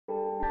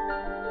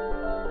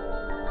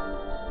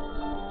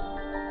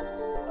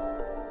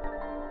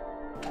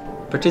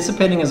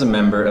Participating as a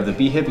member of the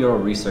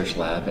Behavioral Research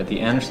Lab at the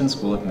Anderson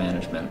School of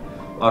Management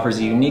offers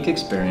a unique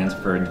experience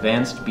for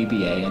advanced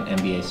BBA and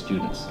MBA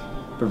students,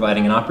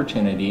 providing an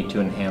opportunity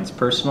to enhance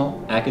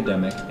personal,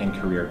 academic, and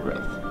career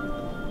growth.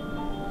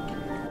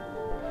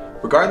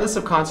 Regardless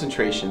of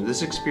concentration,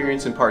 this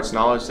experience imparts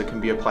knowledge that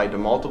can be applied to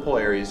multiple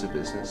areas of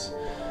business.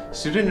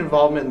 Student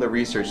involvement in the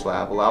research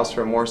lab allows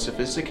for a more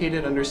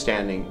sophisticated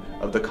understanding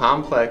of the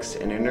complex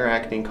and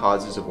interacting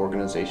causes of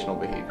organizational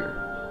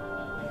behavior.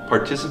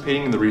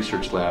 Participating in the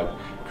research lab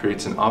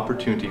creates an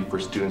opportunity for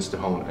students to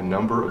hone a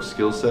number of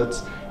skill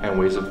sets and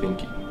ways of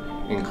thinking,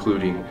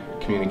 including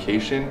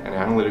communication and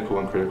analytical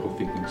and critical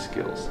thinking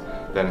skills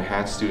that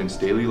enhance students'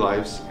 daily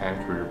lives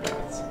and career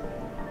paths.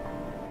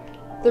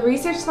 The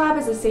research lab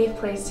is a safe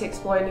place to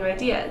explore new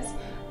ideas.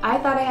 I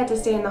thought I had to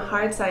stay in the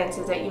hard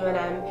sciences at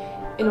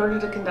UNM in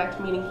order to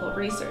conduct meaningful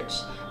research,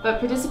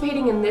 but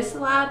participating in this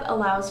lab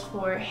allows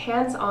for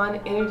hands-on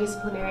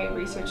interdisciplinary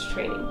research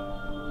training.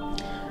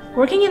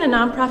 Working in a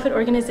nonprofit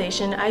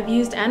organization, I've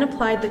used and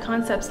applied the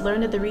concepts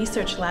learned at the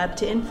research lab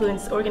to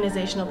influence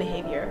organizational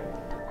behavior.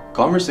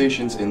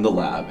 Conversations in the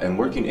lab and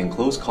working in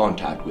close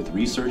contact with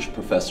research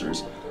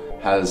professors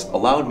has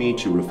allowed me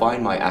to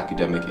refine my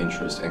academic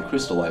interest and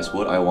crystallize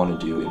what I want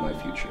to do in my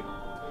future.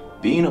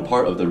 Being a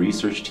part of the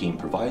research team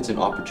provides an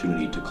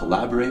opportunity to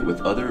collaborate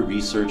with other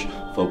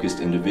research-focused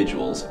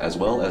individuals as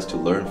well as to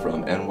learn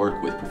from and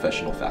work with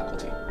professional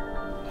faculty.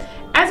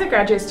 As a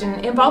graduate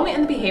student, involvement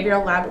in the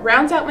behavioral lab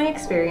rounds out my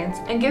experience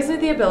and gives me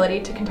the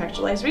ability to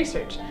contextualize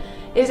research.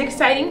 It is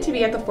exciting to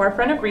be at the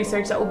forefront of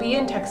research that will be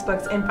in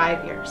textbooks in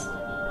 5 years.